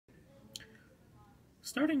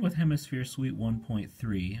Starting with Hemisphere Suite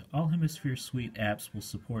 1.3, all Hemisphere Suite apps will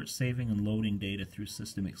support saving and loading data through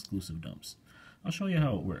system-exclusive dumps. I'll show you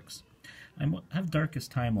how it works. I have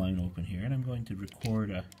Darkest Timeline open here, and I'm going to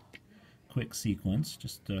record a quick sequence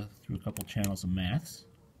just through a couple channels of maths.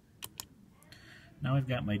 Now I've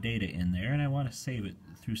got my data in there, and I want to save it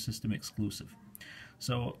through system-exclusive.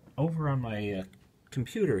 So over on my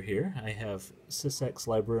computer here, I have SysEx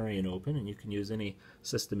Librarian open, and you can use any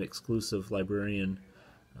system-exclusive librarian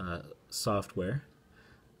software.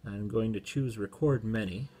 I'm going to choose Record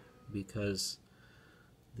Many because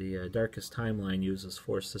the Darkest Timeline uses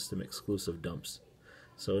 4 system-exclusive dumps.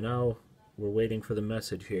 So now we're waiting for the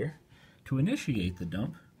message here. To initiate the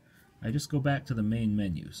dump, I just go back to the main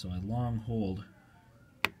menu. So I long hold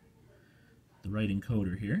the right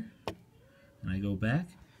encoder here, and I go back.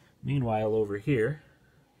 Meanwhile, over here,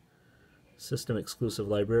 System Exclusive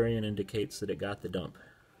Librarian indicates that it got the dump.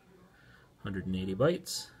 180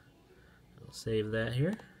 bytes. I'll save that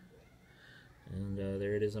here, and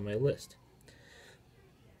there it is on my list.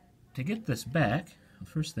 To get this back, the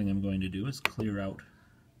first thing I'm going to do is clear out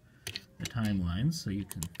the timelines so you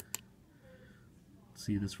can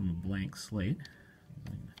see this from a blank slate.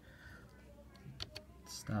 I'm going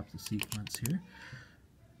to stop the sequence here.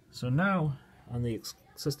 So now, on the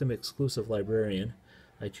System Exclusive Librarian,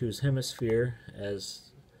 I choose Hemisphere as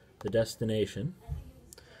the destination,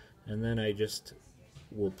 and then I just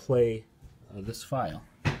will play this file,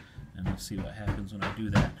 and we'll see what happens when I do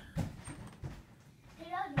that.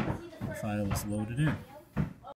 The file is loaded in.